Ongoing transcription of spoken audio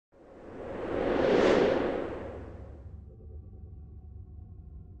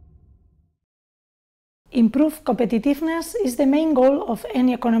Improved competitiveness is the main goal of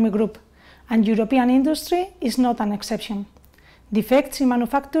any economic group, and European industry is not an exception. Defects in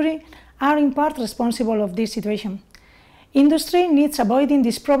manufacturing are in part responsible of this situation. Industry needs avoiding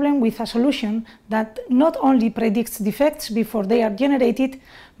this problem with a solution that not only predicts defects before they are generated,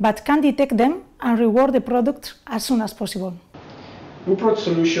 but can detect them and reward the product as soon as possible. MuProd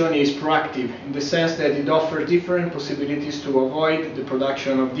solution is proactive in the sense that it offers different possibilities to avoid the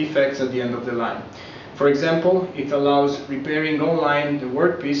production of defects at the end of the line. For example, it allows repairing online the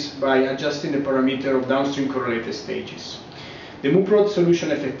workpiece by adjusting the parameter of downstream correlated stages. The MuProd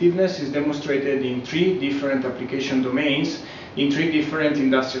solution effectiveness is demonstrated in 3 different application domains in 3 different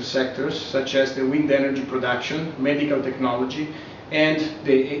industrial sectors, such as the wind energy production, medical technology, and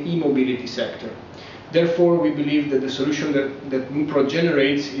the e-mobility sector. Therefore, we believe that the solution that MuProd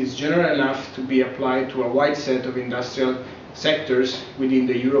generates is general enough to be applied to a wide set of industrial sectors within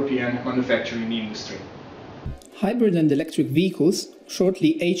the European manufacturing industry. Hybrid and electric vehicles,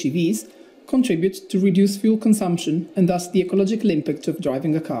 shortly HEVs, contribute to reduce fuel consumption and thus the ecological impact of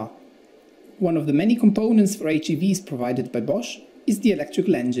driving a car. One of the many components for HEVs provided by Bosch is the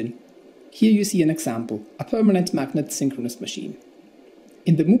electrical engine. Here you see an example, a permanent magnet synchronous machine.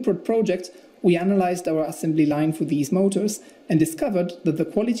 In the MuProd project, we analyzed our assembly line for these motors and discovered that the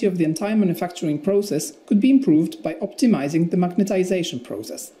quality of the entire manufacturing process could be improved by optimizing the magnetization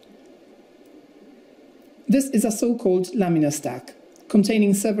process. This is a so-called laminar stack,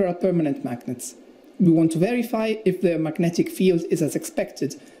 containing several permanent magnets. We want to verify if their magnetic field is as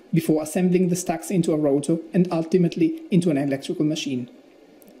expected before assembling the stacks into a rotor and ultimately into an electrical machine.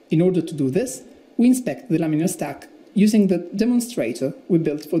 In order to do this, we inspect the laminar stack using the demonstrator we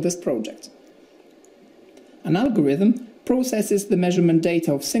built for this project. An algorithm processes the measurement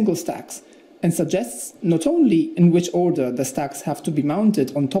data of single stacks and suggests not only in which order the stacks have to be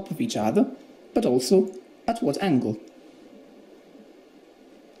mounted on top of each other, but also at what angle.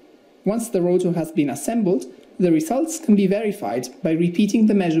 Once the rotor has been assembled, the results can be verified by repeating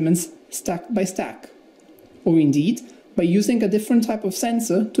the measurements stack by stack, or indeed by using a different type of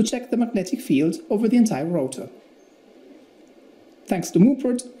sensor to check the magnetic field over the entire rotor. Thanks to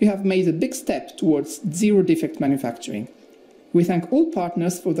MuProd, we have made a big step towards zero defect manufacturing. We thank all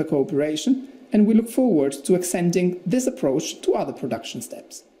partners for their cooperation, and we look forward to extending this approach to other production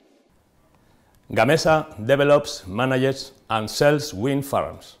steps. Gamesa develops, manages and sells wind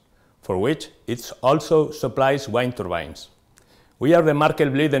farms, for which it also supplies wind turbines. We are the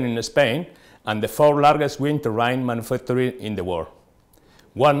market leader in Spain and the 4th largest wind turbine manufacturer in the world.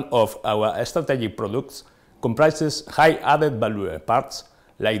 One of our strategic products comprises high added value parts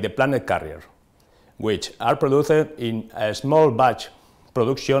like the planet carrier, which are produced in a small batch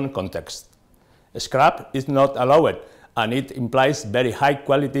production context. Scrap is not allowed and it implies very high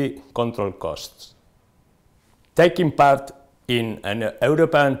quality control costs. Taking part in an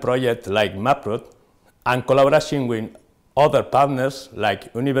European project like MuProd and collaboration with other partners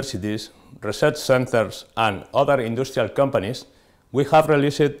like universities, research centers and other industrial companies, we have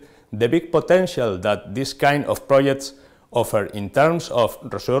realized the big potential that this kind of projects offer in terms of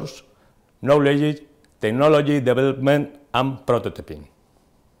resource, knowledge, technology development and prototyping.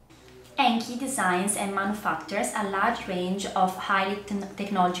 Enki designs and manufactures a large range of highly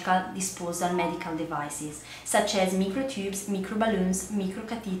technological disposal medical devices, such as microtubes, microballoons,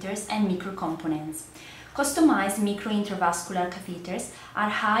 microcatheters and microcomponents. Customized microintravascular catheters are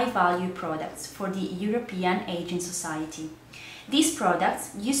high-value products for the European Aging Society. These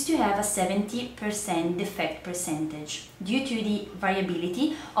products used to have a 70% defect percentage due to the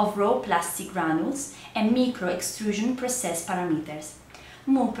variability of raw plastic granules and micro-extrusion process parameters.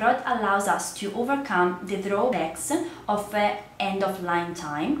 MuProd allows us to overcome the drawbacks of end-of-line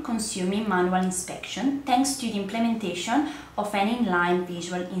time consuming manual inspection thanks to the implementation of an in-line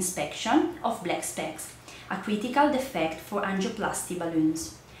visual inspection of black specks, a critical defect for angioplasty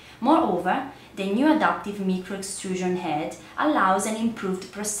balloons. Moreover, the new adaptive micro-extrusion head allows an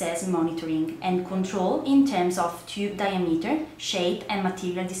improved process monitoring and control in terms of tube diameter, shape and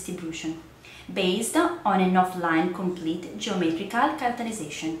material distribution, based on an offline complete geometrical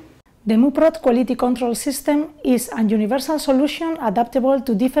characterization. The MuProd Quality Control System is a universal solution adaptable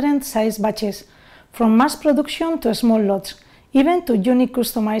to different size batches, from mass production to small lots, even to unique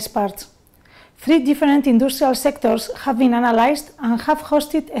customized parts. 3 different industrial sectors have been analyzed and have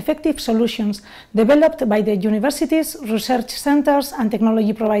hosted effective solutions developed by the universities, research centers and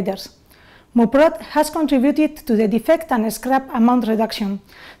technology providers. MuProd has contributed to the defect and scrap amount reduction,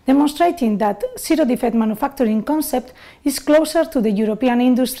 demonstrating that zero defect manufacturing concept is closer to the European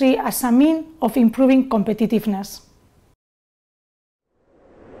industry as a means of improving competitiveness.